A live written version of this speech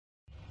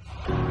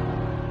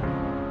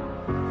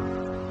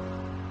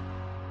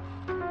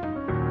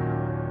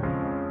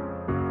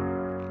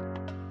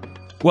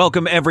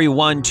Welcome,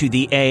 everyone, to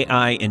the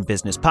AI in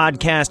Business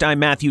podcast. I'm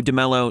Matthew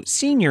DeMello,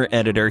 Senior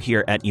Editor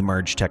here at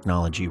Emerge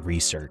Technology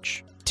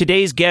Research.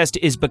 Today's guest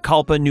is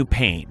Bikalpa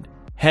Neupane,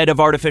 Head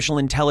of Artificial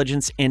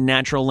Intelligence and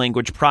Natural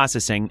Language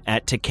Processing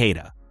at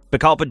Takeda.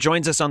 Bikalpa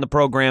joins us on the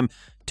program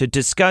to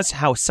discuss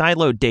how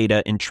siloed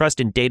data and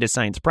trust in data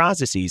science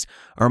processes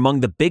are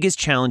among the biggest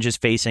challenges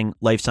facing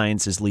life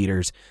sciences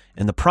leaders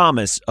and the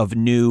promise of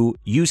new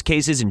use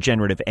cases and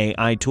generative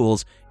AI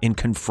tools in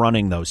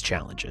confronting those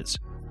challenges.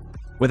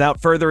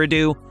 Without further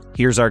ado,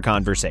 here's our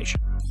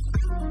conversation.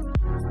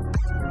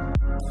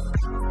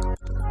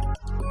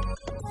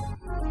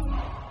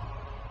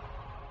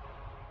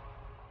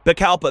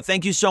 Bikalpa,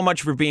 thank you so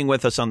much for being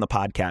with us on the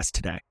podcast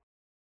today.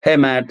 Hey,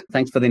 Matt.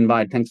 Thanks for the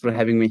invite. Thanks for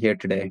having me here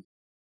today.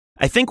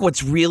 I think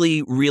what's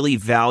really, really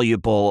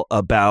valuable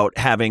about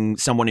having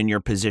someone in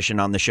your position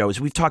on the show is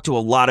we've talked to a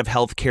lot of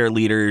healthcare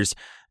leaders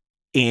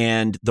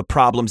and the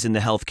problems in the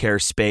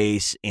healthcare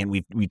space. And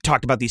we've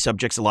talked about these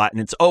subjects a lot.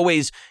 And it's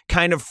always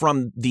kind of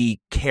from the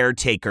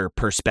caretaker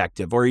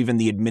perspective or even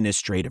the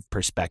administrative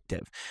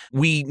perspective.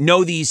 We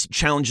know these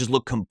challenges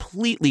look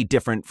completely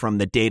different from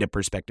the data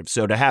perspective.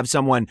 So to have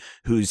someone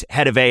who's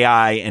head of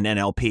AI and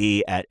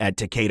NLP at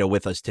Takeda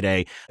with us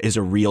today is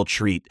a real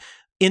treat.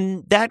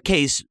 In that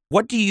case,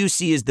 what do you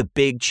see as the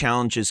big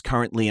challenges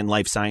currently in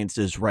life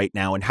sciences right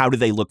now, and how do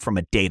they look from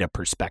a data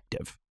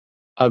perspective?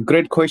 A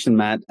great question,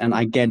 Matt. And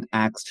I get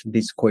asked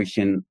this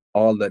question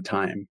all the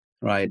time,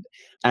 right?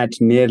 At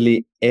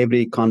nearly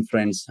every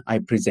conference I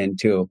present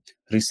to,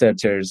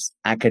 researchers,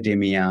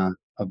 academia,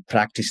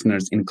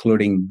 practitioners,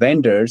 including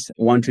vendors,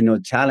 want to know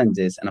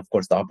challenges and, of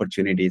course, the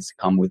opportunities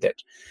come with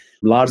it.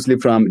 Largely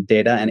from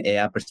data and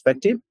AI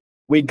perspective,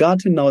 we got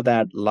to know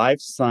that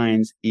life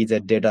science is a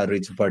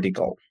data-rich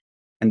vertical,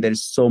 and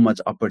there's so much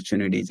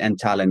opportunities and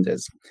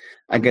challenges.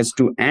 I guess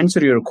to answer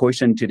your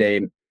question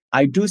today,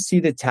 I do see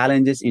the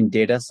challenges in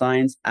data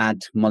science at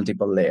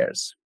multiple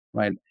layers,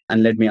 right?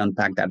 And let me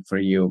unpack that for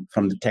you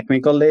from the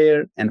technical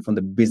layer and from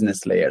the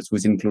business layers,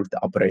 which include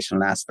the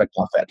operational aspect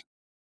of it.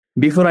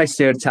 Before I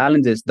share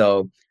challenges,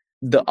 though,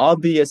 the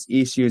obvious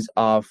issues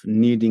of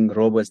needing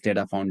robust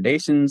data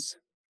foundations,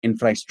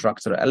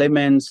 infrastructure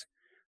elements,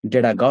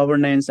 data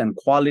governance and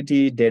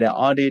quality, data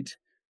audit,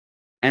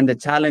 and the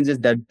challenges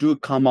that do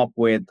come up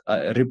with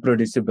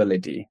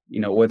reproducibility,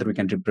 whether we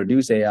can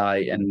reproduce AI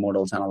and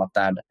models and all of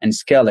that, and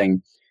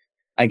scaling.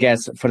 I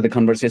guess for the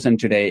conversation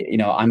today,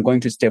 I'm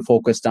going to stay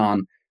focused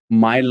on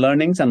my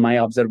learnings and my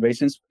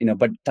observations,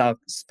 but talk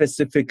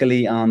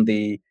specifically on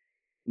the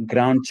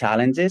ground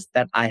challenges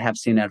that I have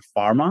seen at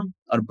pharma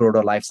or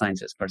broader life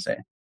sciences per se.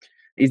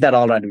 Is that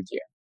all right with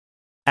you?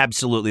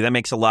 Absolutely. That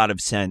makes a lot of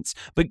sense.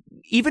 But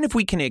even if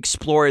we can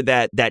explore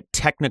that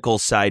technical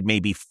side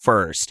maybe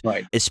first,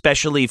 right,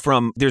 especially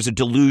there's a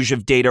deluge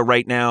of data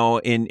right now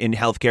in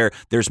healthcare.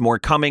 There's more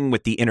coming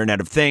with the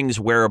Internet of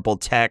Things, wearable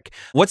tech.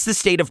 What's the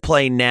state of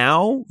play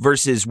now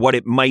versus what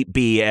it might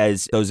be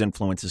as those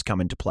influences come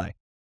into play?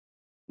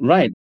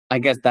 Right. I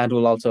guess that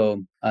will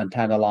also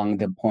tag along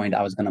the point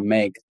I was going to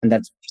make. And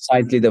that's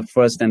precisely the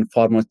first and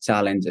foremost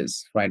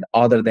challenges, right?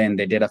 Other than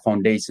the data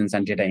foundations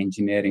and data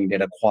engineering,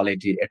 data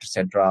quality,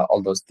 etc.,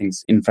 all those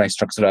things,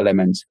 infrastructure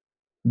elements.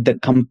 The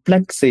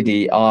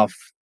complexity of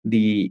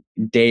the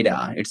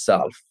data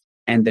itself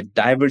and the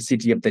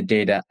diversity of the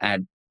data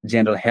at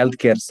general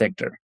healthcare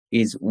sector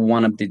is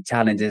one of the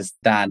challenges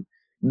that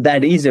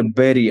is a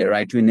barrier,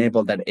 right, to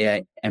enable that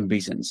AI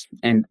ambitions.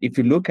 And if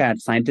you look at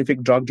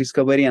scientific drug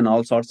discovery and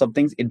all sorts of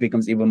things, it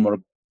becomes even more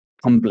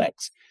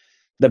complex.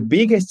 The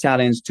biggest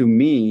challenge to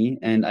me,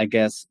 and I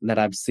guess that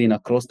I've seen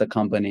across the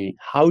company,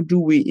 how do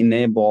we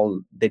enable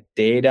the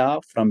data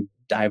from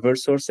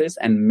diverse sources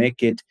and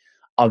make it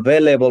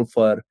available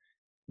for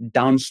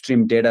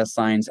downstream data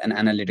science and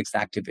analytics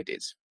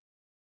activities,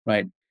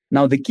 right?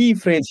 Now, the key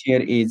phrase here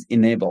is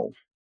enable.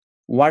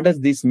 What does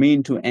this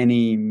mean to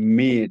any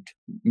mid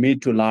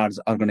to large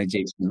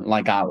organization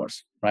like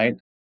ours, right?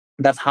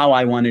 That's how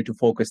I wanted to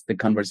focus the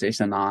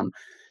conversation on,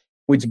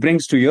 which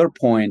brings to your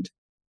point,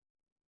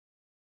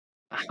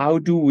 how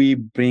do we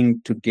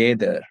bring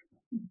together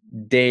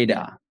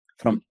data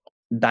from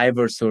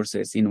diverse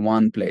sources in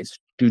one place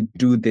to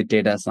do the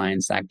data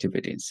science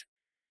activities?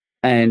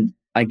 And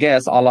I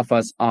guess all of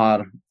us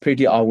are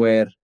pretty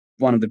aware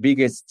one of the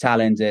biggest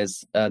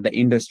challenges the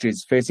industry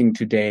is facing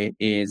today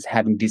is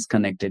having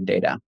disconnected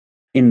data.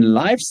 In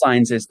life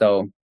sciences,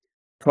 though,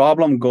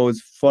 problem goes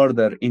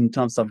further in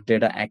terms of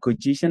data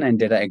acquisition and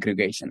data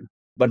aggregation.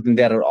 But then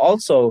there are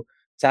also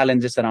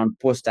challenges around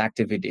post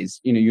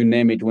activities. You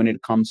name it when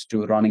it comes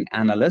to running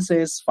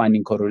analysis,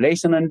 finding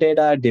correlation on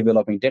data,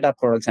 developing data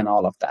products, and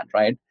all of that,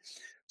 right?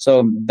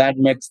 So that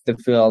makes the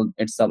field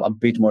itself a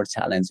bit more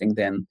challenging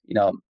than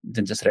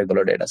just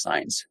regular data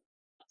science.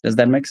 Does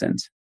that make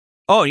sense?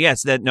 Oh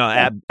yes,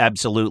 Yeah.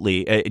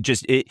 absolutely.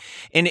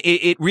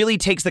 It really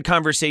takes the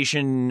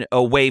conversation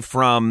away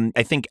from,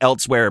 I think,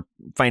 elsewhere,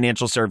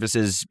 financial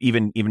services,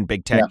 even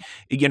big tech.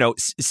 Yeah.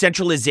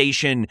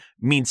 Centralization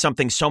means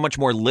something so much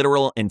more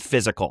literal and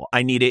physical.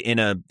 I need it in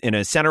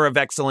a center of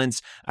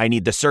excellence. I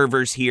need the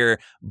servers here,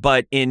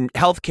 but in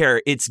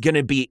healthcare, it's going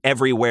to be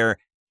everywhere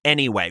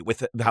anyway,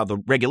 with how the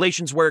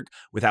regulations work,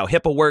 with how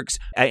HIPAA works.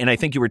 And I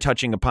think you were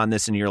touching upon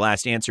this in your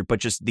last answer, but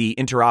just the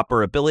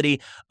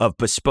interoperability of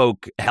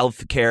bespoke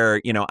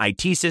healthcare,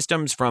 IT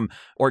systems from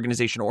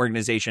organization to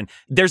organization.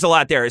 There's a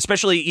lot there,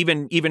 especially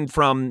even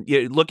from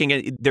looking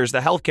at, there's the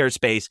healthcare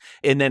space,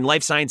 and then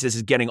life sciences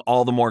is getting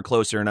all the more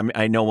closer. And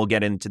I know we'll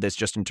get into this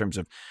just in terms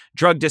of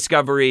drug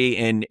discovery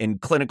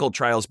and clinical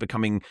trials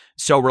becoming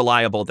so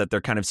reliable that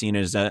they're kind of seen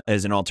as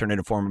an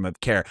alternative form of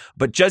care.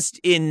 But just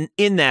in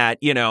that,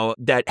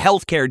 that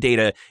healthcare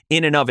data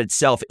in and of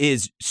itself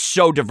is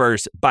so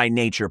diverse by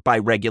nature, by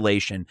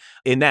regulation,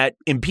 and that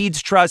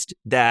impedes trust,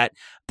 that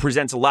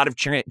presents a lot of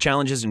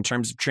challenges in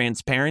terms of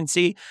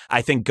transparency,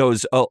 I think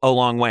goes a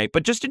long way.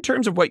 But just in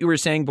terms of what you were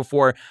saying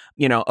before,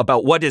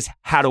 about what does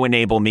how to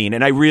enable mean?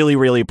 And I really,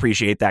 really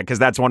appreciate that, because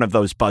that's one of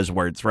those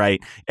buzzwords,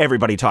 right?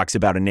 Everybody talks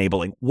about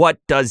enabling. What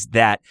does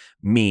that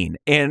mean?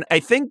 And I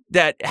think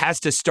that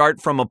has to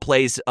start from a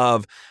place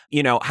of,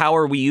 how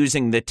are we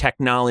using the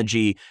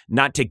technology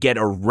not to get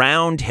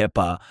around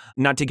HIPAA,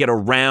 not to get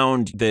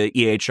around the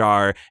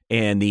EHR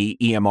and the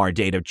EMR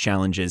data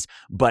challenges,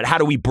 but how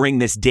do we bring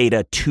this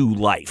data to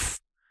life?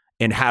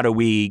 And how do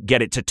we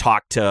get it to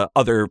talk to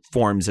other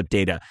forms of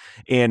data?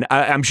 And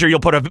I'm sure you'll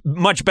put a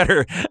much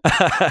better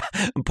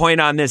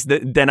point on this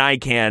than I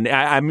can.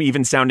 I'm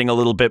even sounding a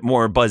little bit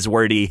more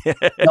buzzwordy.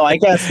 No, I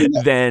guess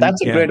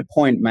that's a great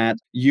point, Matt.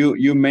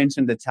 You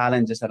mentioned the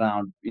challenges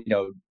around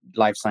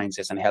life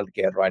sciences and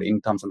healthcare, right,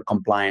 in terms of the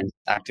compliance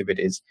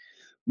activities.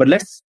 But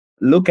let's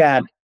look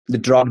at the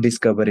drug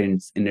discovery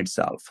in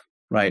itself,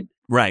 right?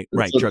 Right.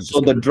 So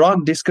the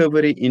drug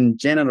discovery in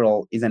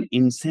general is an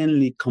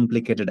insanely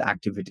complicated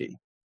activity.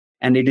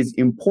 And it is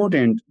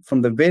important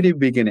from the very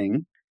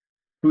beginning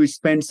to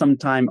spend some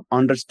time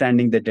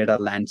understanding the data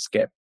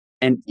landscape.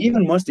 And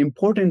even most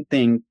important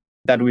thing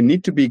that we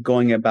need to be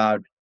going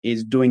about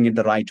is doing it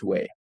the right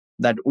way,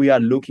 that we are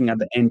looking at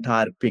the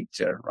entire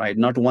picture, right?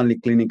 Not only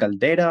clinical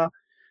data,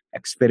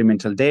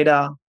 experimental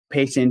data,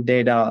 patient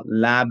data,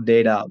 lab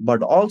data,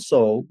 but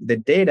also the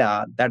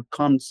data that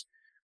comes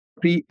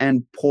pre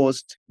and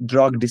post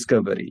drug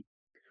discovery,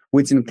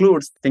 which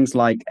includes things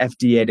like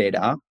FDA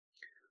data,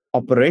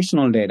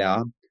 operational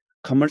data,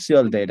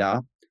 commercial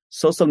data,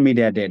 social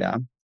media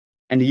data.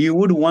 And you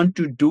would want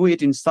to do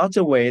it in such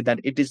a way that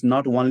it is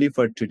not only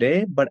for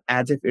today, but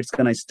as if it's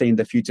going to stay in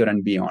the future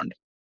and beyond,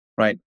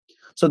 right?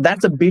 So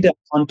that's a bit of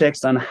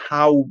context on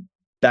how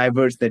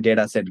diverse the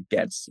data set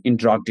gets in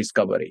drug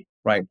discovery,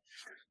 right?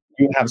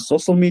 You have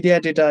social media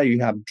data,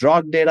 you have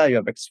drug data, you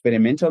have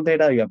experimental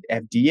data, you have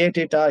FDA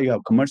data, you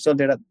have commercial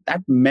data.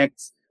 That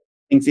makes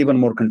things even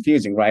more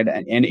confusing, right?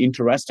 And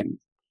interesting.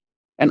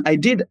 And I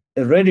did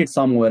read it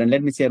somewhere, and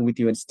let me share with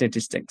you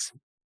statistics.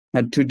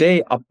 And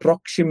today,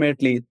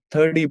 approximately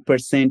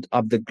 30%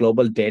 of the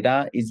global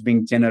data is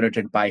being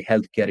generated by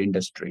healthcare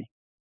industry.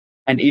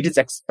 And it is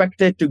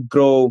expected to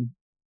grow,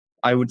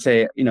 I would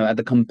say, at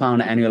the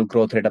compound annual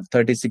growth rate of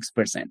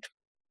 36%.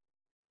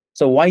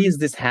 So why is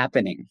this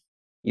happening?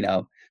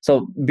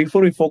 So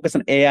before we focus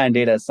on AI and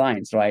data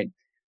science, right,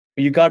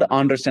 you got to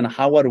understand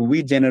how are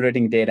we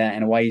generating data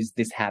and why is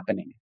this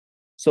happening?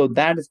 So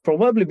that is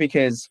probably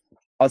because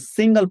a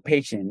single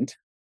patient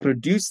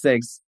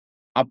produces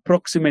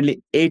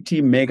approximately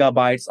 80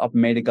 megabytes of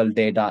medical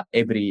data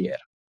every year.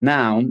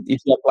 Now,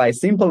 if you apply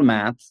simple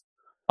math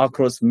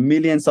across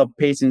millions of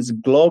patients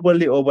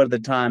globally over the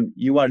time,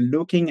 you are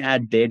looking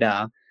at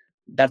data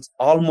that's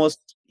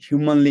almost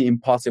humanly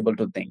impossible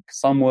to think,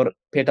 somewhere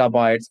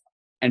petabytes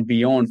and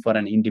beyond for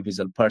an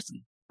individual person,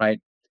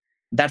 right?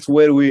 That's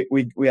where we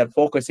are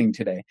focusing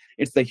today.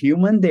 It's the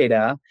human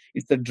data,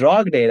 it's the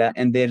drug data,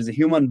 and there's a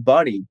human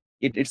body.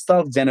 It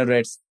itself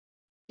generates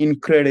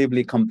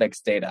incredibly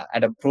complex data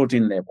at a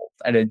protein level,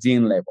 at a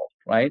gene level,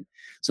 right?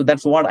 So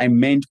that's what I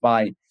meant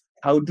by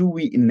how do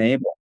we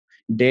enable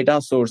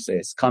data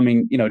sources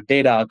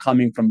data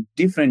coming from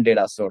different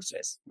data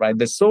sources, right?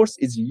 The source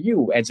is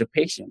you as a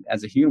patient,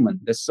 as a human.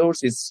 The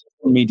source is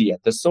media.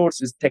 The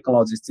source is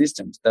technology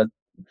systems.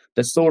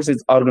 The source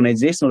is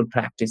organizational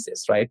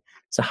practices, right?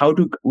 So how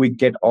do we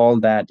get all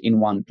that in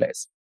one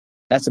place?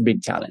 That's a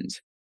big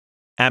challenge.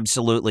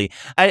 Absolutely.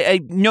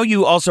 I know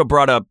you also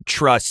brought up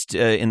trust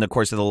in the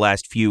course of the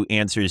last few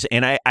answers,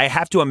 and I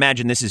have to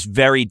imagine this is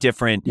very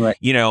different, right,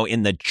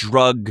 in the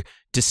drug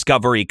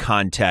discovery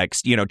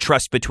context,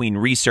 trust between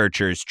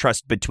researchers,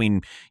 trust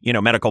between,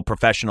 medical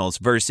professionals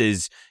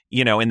versus,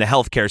 in the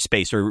healthcare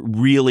space, or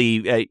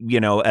really,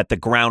 at the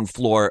ground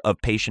floor of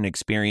patient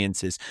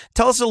experiences.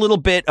 Tell us a little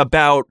bit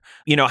about,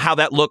 how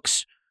that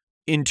looks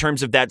in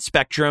terms of that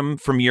spectrum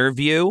from your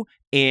view,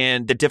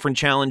 and the different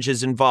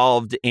challenges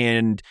involved,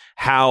 and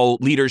how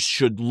leaders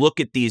should look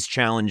at these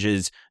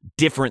challenges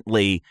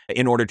differently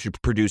in order to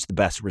produce the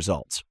best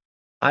results.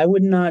 I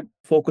would not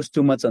focus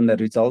too much on the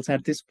results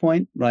at this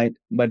point, right?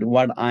 But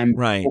what I'm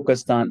Right.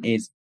 focused on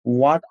is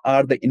what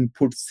are the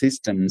input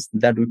systems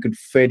that we could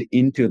fit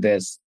into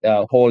this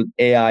whole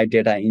AI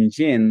data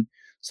engine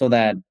so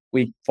that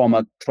we form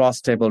a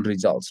trustable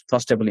results,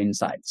 trustable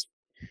insights.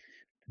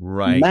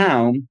 Right.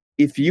 Now,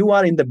 if you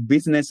are in the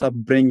business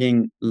of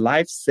bringing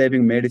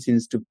life-saving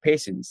medicines to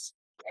patients,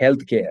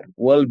 healthcare,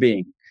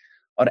 well-being,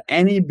 or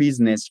any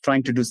business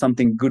trying to do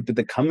something good to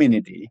the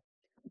community,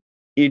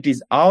 it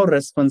is our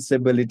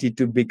responsibility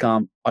to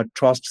become a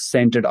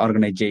trust-centered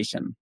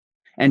organization.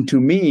 And to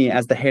me,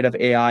 as the head of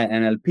AI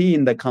and NLP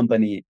in the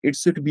company, it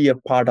should be a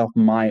part of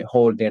my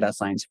whole data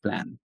science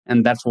plan.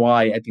 And that's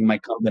why I think my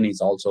company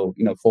is also,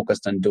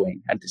 focused on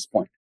doing at this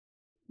point.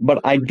 But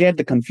I get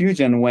the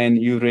confusion when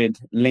you read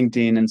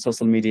LinkedIn and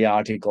social media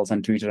articles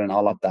and Twitter and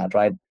all of that,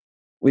 right?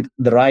 With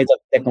the rise of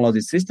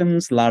technology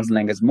systems, large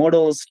language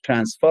models,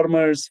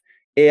 transformers,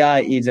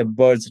 AI is a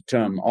buzzed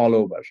term all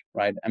over,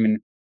 right? I mean,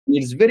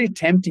 it's very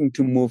tempting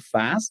to move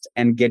fast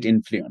and get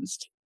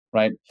influenced,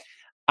 right?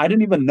 I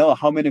don't even know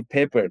how many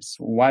papers,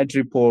 white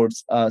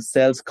reports,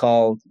 sales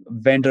calls,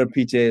 vendor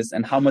pitches,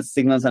 and how much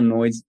signals and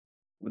noise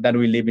that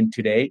we live in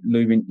today,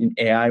 live in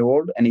AI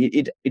world. And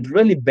it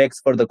really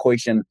begs for the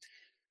question,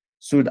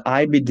 should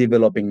I be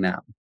developing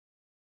now,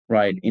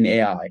 right, in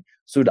AI?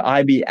 Should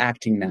I be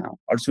acting now?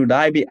 Or should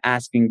I be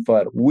asking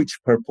for which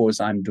purpose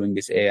I'm doing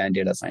this AI and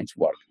data science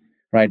work,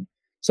 right?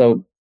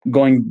 So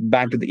going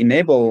back to the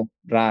enable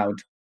route,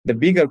 the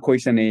bigger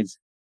question is,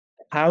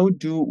 how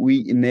do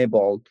we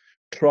enable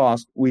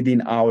trust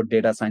within our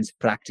data science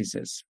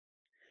practices?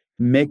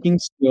 Making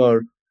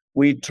sure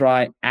we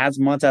try as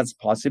much as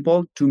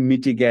possible to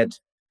mitigate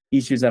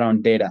issues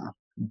around data,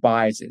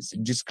 biases,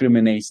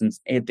 discriminations,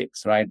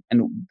 ethics, right?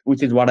 And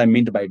which is what I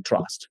meant by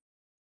trust.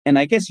 And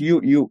I guess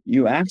you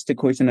asked a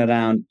question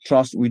around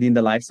trust within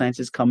the life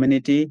sciences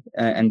community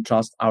and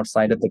trust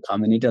outside of the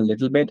community a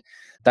little bit.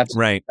 That's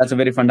Right. that's a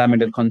very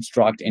fundamental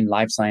construct in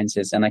life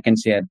sciences, and I can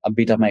share a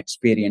bit of my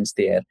experience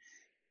there.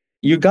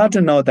 You got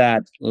to know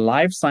that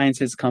life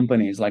sciences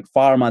companies like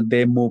pharma,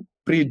 they move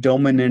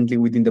predominantly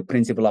within the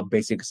principle of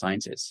basic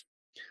sciences,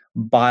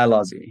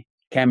 biology,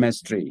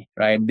 chemistry,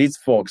 right? These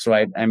folks,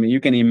 right? I mean, you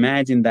can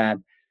imagine that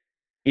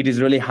it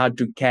is really hard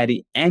to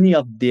carry any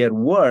of their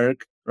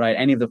work, right?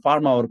 Any of the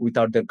pharma work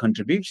without their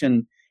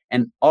contribution.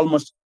 And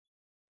almost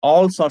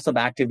all sorts of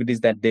activities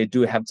that they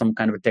do have some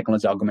kind of a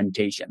technology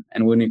augmentation.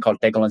 And when we call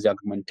technology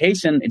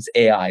augmentation, it's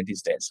AI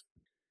these days.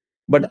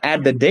 But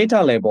at the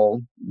data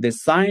level, the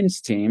science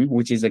team,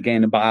 which is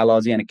again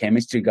biology and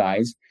chemistry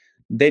guys,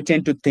 they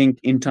tend to think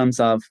in terms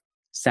of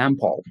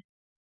sample,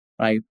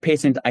 right?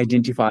 Patient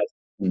identified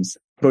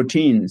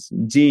proteins,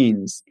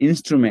 genes,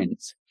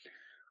 instruments.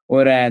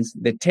 Whereas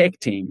the tech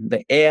team,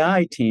 the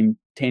AI team,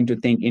 tend to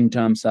think in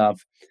terms of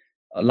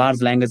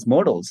large language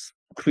models,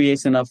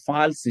 creation of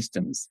file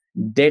systems,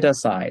 data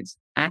size,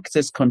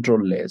 access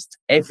control list,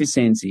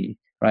 efficiency,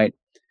 right?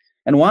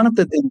 And one of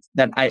the things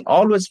that I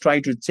always try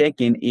to check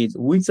in is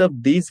which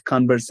of these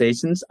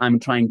conversations I'm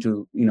trying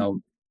to,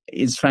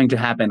 is trying to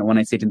happen when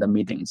I sit in the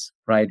meetings,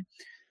 right?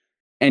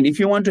 And if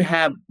you want to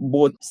have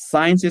both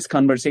sciences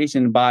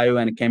conversation, bio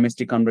and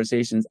chemistry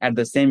conversations at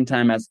the same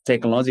time as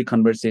technology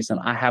conversation,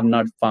 I have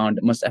not found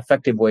most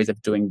effective ways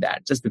of doing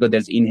that, just because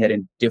there's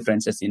inherent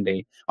differences in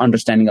the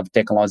understanding of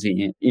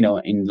technology,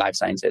 in life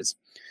sciences.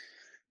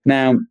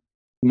 Now,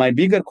 my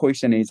bigger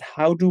question is,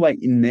 how do I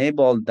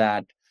enable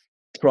that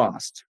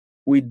trust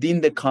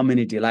within the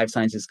community, life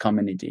sciences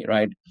community,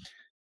 right?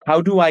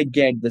 How do I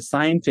get the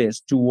scientists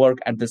to work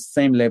at the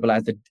same level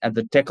as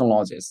the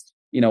technologists,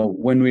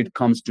 when it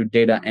comes to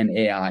data and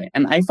AI?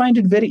 And I find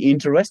it very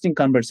interesting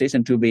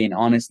conversation to be in,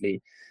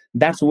 honestly.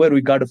 That's where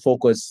we got to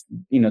focus,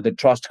 the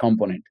trust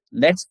component.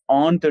 Let's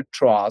earn the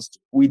trust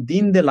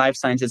within the life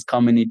sciences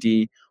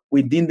community,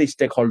 within the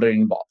stakeholder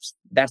involved.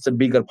 That's a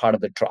bigger part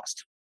of the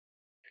trust.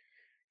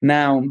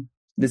 Now,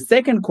 the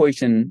second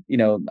question,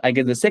 I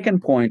guess the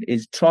second point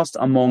is trust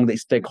among the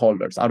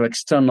stakeholders, our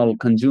external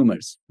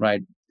consumers,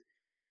 right?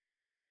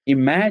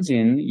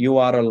 Imagine you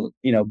are a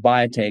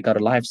biotech or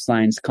a life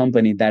science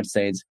company that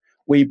says,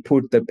 we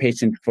put the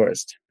patient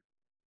first.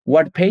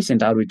 What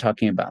patient are we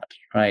talking about,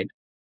 right?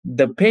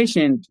 The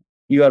patient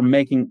you are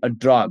making a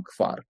drug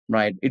for,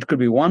 right? It could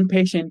be one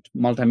patient,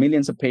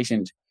 multi-millions of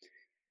patients.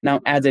 Now,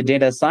 as a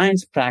data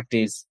science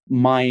practice,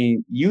 my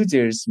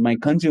users, my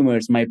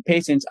consumers, my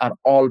patients are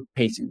all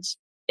patients,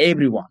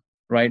 everyone,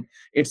 right?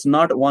 It's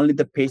not only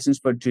the patients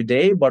for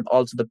today, but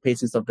also the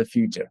patients of the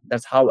future.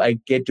 That's how I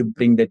get to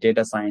bring the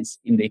data science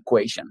in the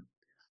equation.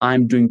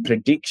 I'm doing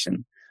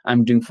prediction.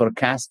 I'm doing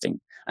forecasting.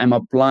 I'm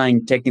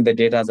taking the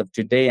data as of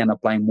today and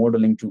applying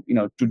modeling to,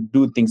 to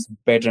do things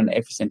better and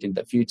efficient in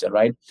the future,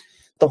 right?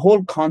 The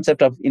whole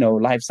concept of,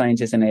 life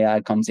sciences and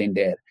AI comes in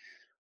there.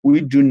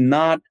 We do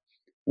not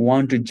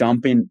want to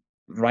jump in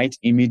right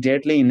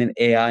immediately in an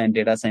AI and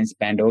data science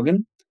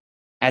bandwagon,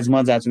 as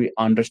much as we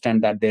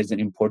understand that there's an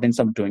importance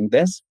of doing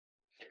this.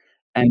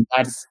 And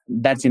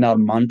that's in our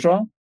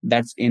mantra,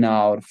 that's in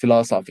our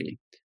philosophy.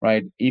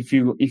 right? If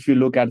you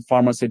look at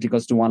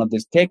pharmaceuticals to one of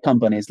these tech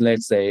companies,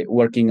 let's say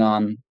working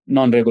on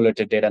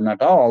non-regulated data,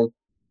 not all,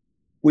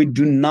 we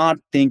do not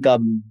think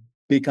of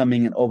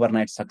becoming an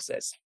overnight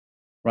success,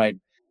 right?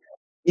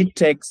 It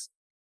takes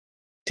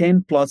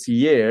 10 plus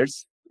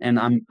years, and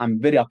I'm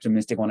very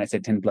optimistic when I say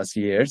 10 plus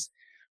years,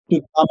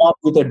 to come up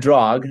with a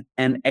drug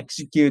and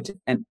execute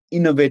an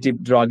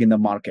innovative drug in the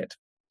market.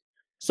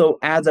 So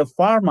as a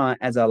pharma,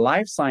 as a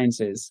life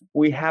sciences,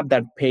 we have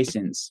that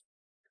patience,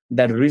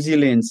 that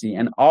resiliency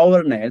and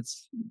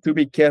awareness to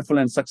be careful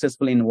and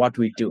successful in what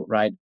we do,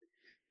 right?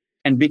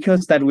 And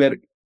because that we're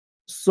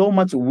so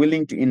much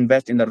willing to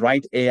invest in the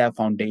right AI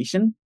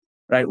foundation,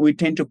 right? We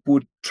tend to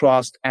put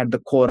trust at the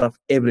core of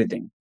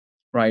everything,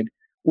 right?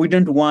 We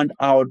don't want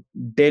our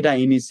data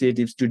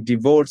initiatives to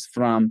divorce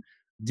from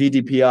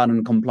GDPR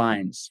and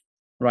compliance,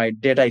 right?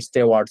 Data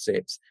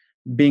stewardships,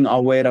 being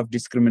aware of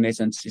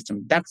discrimination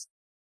system. That's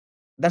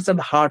at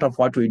the heart of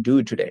what we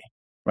do today,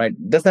 right?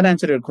 Does that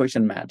answer your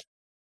question, Matt?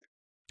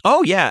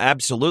 Oh yeah,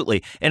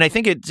 absolutely. And I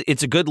think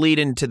it's a good lead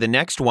into the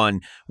next one,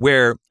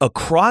 where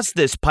across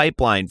this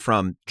pipeline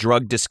from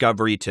drug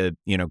discovery to,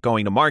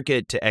 going to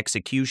market to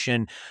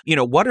execution,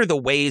 what are the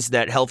ways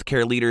that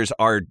healthcare leaders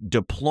are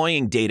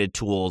deploying data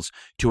tools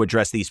to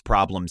address these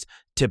problems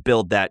to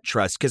build that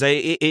trust? Because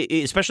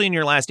especially in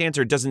your last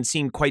answer, it doesn't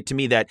seem quite to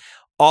me that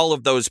all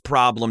of those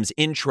problems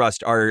in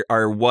trust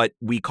are what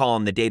we call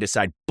on the data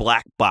side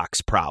black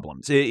box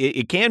problems.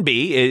 It can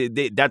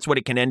be. That's what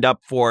it can end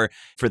up for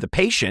the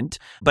patient,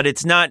 but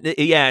it's not.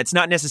 Yeah, it's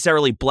not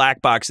necessarily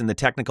black box in the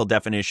technical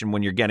definition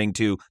when you're getting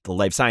to the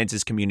life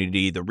sciences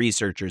community, the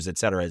researchers, et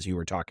cetera, as you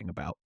were talking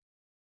about.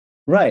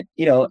 Right.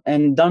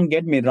 And don't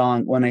get me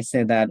wrong when I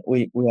say that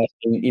we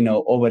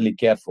are, overly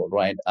careful,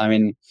 right? I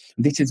mean,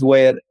 this is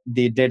where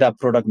the data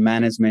product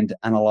management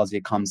analogy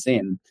comes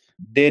in.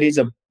 There is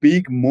a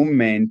big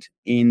movement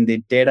in the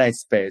data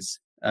space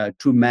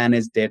to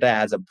manage data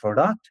as a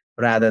product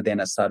rather than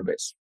a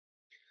service.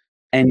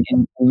 And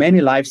in many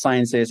life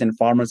sciences and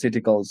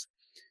pharmaceuticals,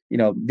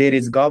 there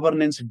is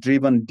governance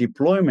driven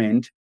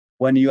deployment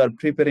when you are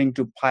preparing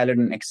to pilot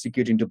and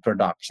execute into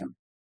production,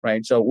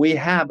 right? So we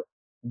have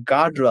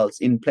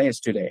guardrails in place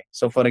today.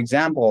 So for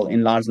example,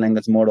 in large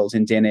language models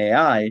in Gen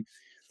AI,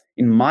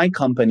 in my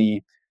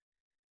company,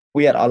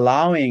 we are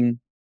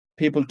allowing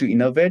people to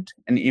innovate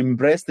and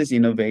embrace this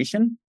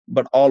innovation,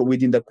 but all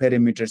within the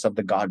perimeters of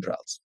the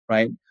guardrails,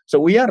 right? So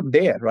we are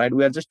there, right?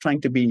 We are just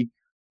trying to be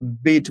a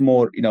bit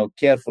more,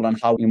 careful on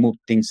how we move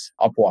things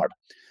upward.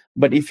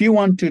 But if you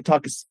want to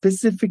talk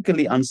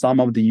specifically on some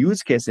of the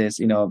use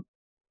cases,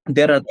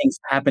 there are things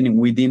happening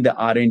within the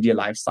R&D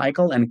life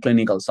cycle and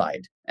clinical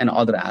side and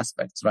other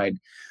aspects, right?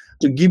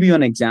 To give you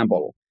an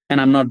example,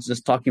 and I'm not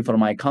just talking for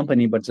my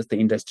company, but just the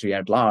industry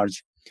at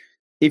large.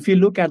 If you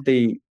look at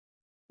the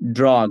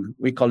drug,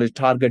 we call it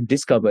target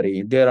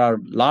discovery, there are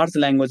large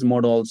language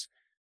models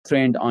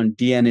trained on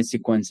DNA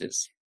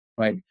sequences,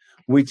 right?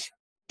 Which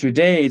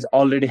today is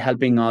already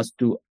helping us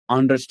to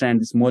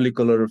understand this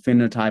molecular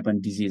phenotype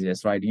and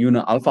diseases, right?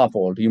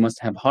 AlphaFold, you must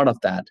have heard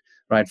of that,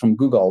 right? From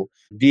Google.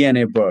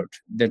 DNA Bird,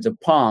 there's a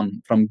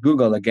Palm from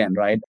Google again,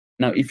 right?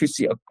 Now, if you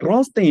see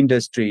across the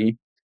industry,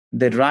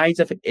 the rise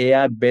of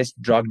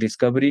AI-based drug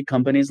discovery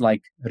companies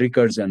like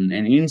Recursion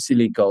and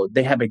InSilico,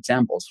 they have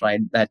examples, right?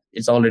 That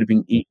it's already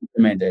being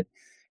implemented.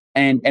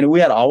 And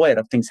we are aware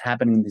of things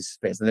happening in this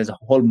space. There's a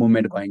whole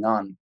movement going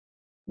on.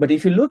 But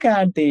if you look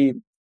at the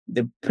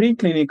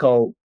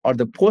preclinical or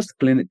the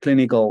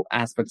post-clinical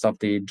aspects of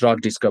the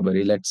drug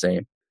discovery, let's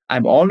say,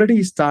 I've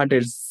already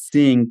started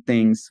seeing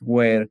things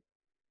where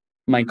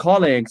my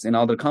colleagues in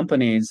other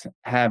companies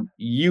have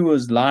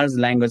used large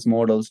language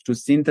models to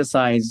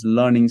synthesize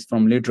learnings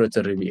from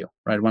literature review,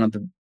 right? One of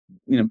the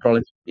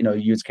probably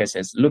use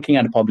cases, looking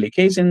at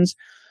publications,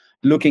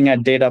 looking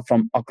at data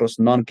from across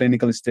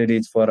non-clinical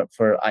studies for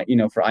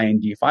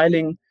IND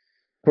filing,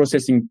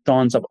 processing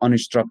tons of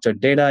unstructured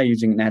data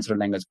using natural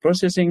language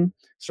processing.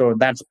 So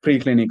that's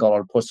preclinical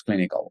or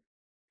postclinical.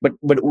 But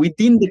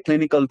within the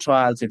clinical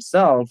trials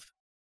itself,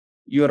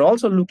 you're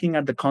also looking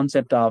at the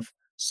concept of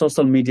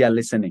social media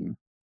listening,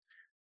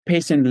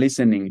 patient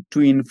listening to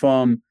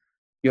inform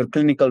your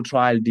clinical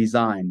trial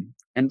design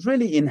and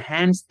really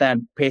enhance that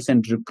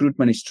patient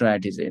recruitment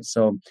strategy.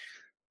 So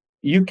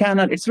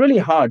it's really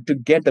hard to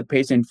get the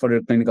patient for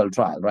a clinical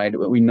trial, right?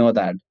 We know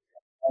that.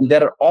 And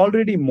there are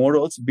already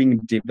models being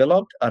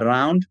developed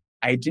around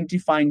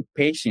identifying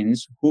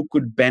patients who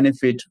could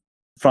benefit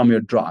from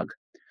your drug.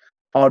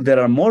 Or there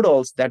are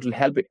models that will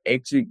help you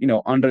actually,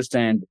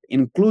 understand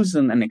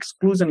inclusion and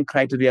exclusion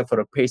criteria for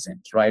a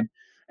patient, right?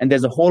 And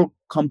there's a whole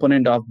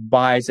component of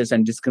biases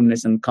and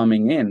discrimination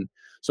coming in.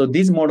 So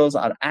these models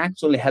are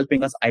actually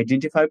helping us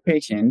identify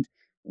patient,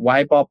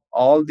 wipe up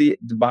all the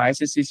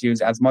biases issues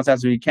as much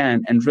as we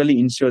can, and really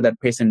ensure that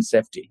patient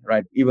safety,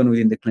 right? Even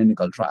within the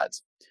clinical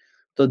trials.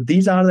 So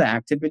these are the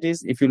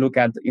activities. If you look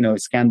at,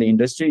 scan the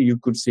industry, you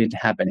could see it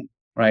happening,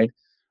 right?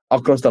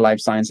 Across the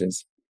life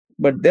sciences.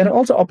 But there are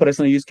also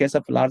operational use cases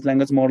of large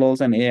language models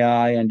and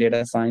AI and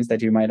data science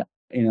that you might,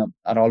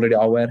 are already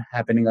aware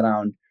happening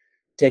around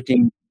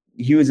taking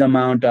huge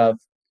amount of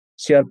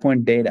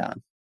SharePoint data,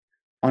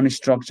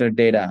 unstructured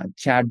data,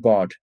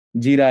 chatbot,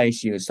 Jira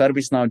issues,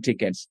 ServiceNow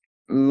tickets,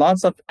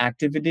 lots of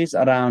activities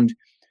around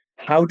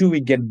how do we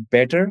get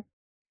better,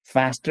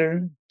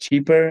 faster,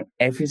 cheaper,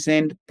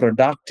 efficient,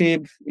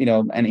 productive,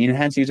 and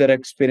enhance user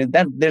experience.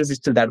 That there's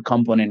still that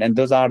component. And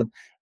those are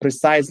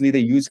precisely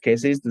the use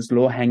cases, the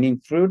low hanging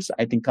fruits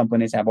I think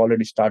companies have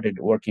already started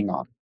working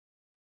on.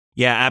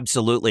 Yeah,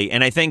 absolutely.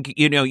 And I think,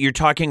 you're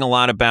talking a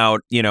lot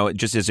about,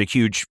 just as a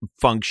huge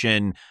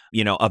function,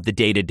 of the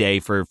day to day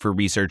for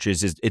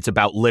researchers is it's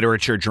about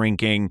literature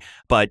drinking.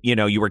 But,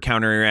 you were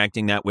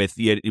counteracting that with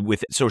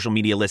social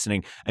media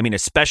listening. I mean,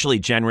 especially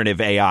generative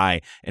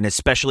AI, and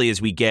especially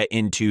as we get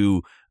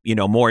into,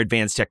 more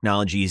advanced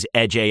technologies,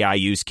 edge AI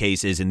use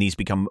cases, and these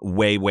become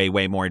way, way,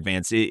 way more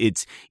advanced.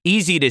 It's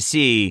easy to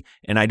see,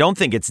 and I don't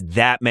think it's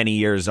that many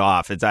years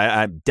off.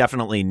 I'm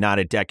definitely not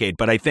a decade,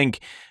 but I think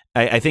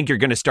you're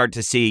going to start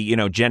to see,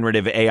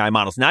 generative AI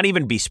models, not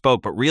even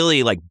bespoke, but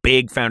really like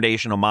big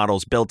foundational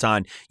models built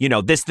on,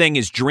 this thing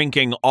is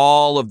drinking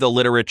all of the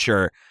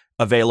literature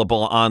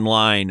available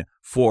online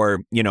for,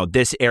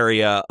 this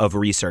area of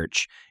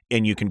research.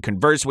 And you can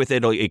converse with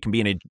it. It can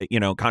be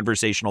in a,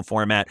 conversational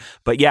format.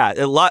 But yeah,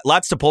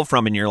 lots to pull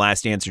from in your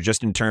last answer,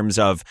 just in terms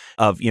of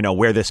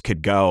where this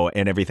could go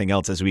and everything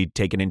else as we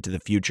take it into the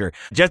future.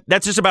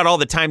 That's just about all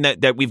the time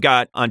that we've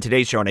got on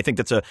today's show. And I think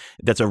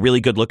that's a really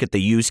good look at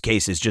the use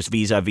cases, just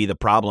vis-a-vis the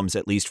problems,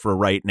 at least for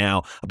right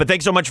now. But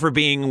thanks so much for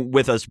being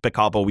with us,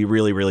 Bikalpa. We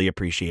really, really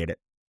appreciate it.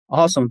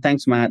 Awesome.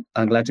 Thanks, Matt.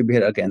 I'm glad to be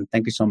here again.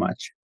 Thank you so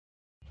much.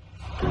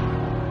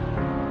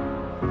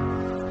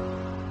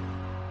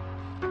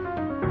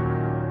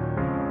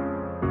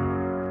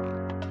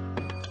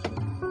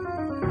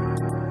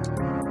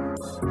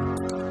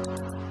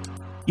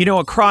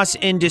 Across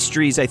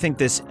industries, I think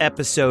this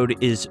episode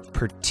is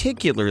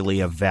particularly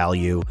of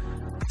value.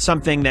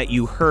 Something that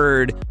you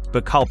heard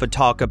Bikalpa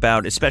talk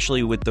about,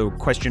 especially with the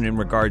question in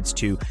regards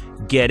to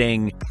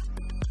getting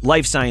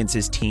life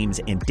sciences teams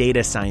and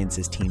data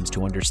sciences teams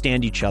to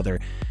understand each other,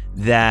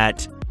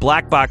 that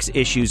black box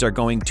issues are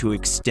going to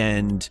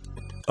extend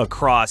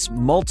across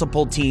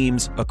multiple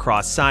teams,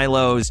 across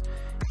silos,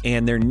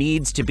 and there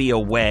needs to be a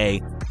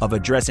way of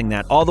addressing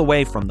that all the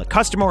way from the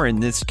customer, or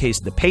in this case,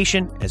 the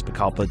patient, as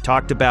Bikalpa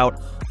talked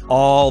about,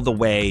 all the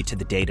way to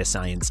the data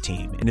science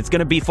team. And it's going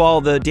to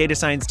befall the data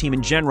science team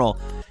in general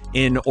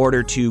in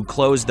order to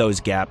close those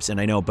gaps. And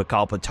I know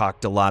Bikalpa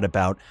talked a lot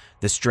about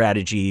the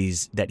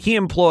strategies that he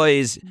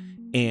employs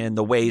and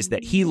the ways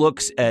that he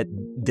looks at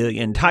the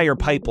entire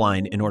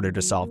pipeline in order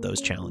to solve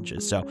those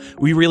challenges. So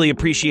we really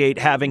appreciate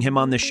having him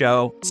on the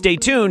show. Stay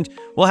tuned.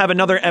 We'll have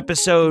another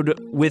episode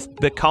with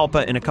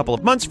Bikalpa in a couple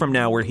of months from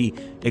now where he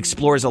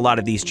explores a lot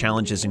of these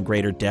challenges in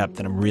greater depth.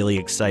 And I'm really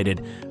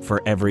excited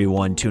for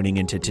everyone tuning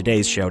into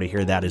today's show to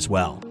hear that as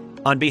well.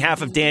 On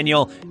behalf of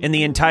Daniel and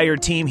the entire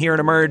team here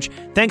at Emerge,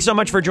 thanks so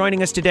much for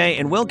joining us today,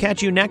 and we'll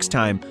catch you next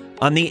time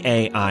on the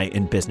AI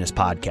in Business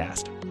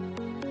podcast.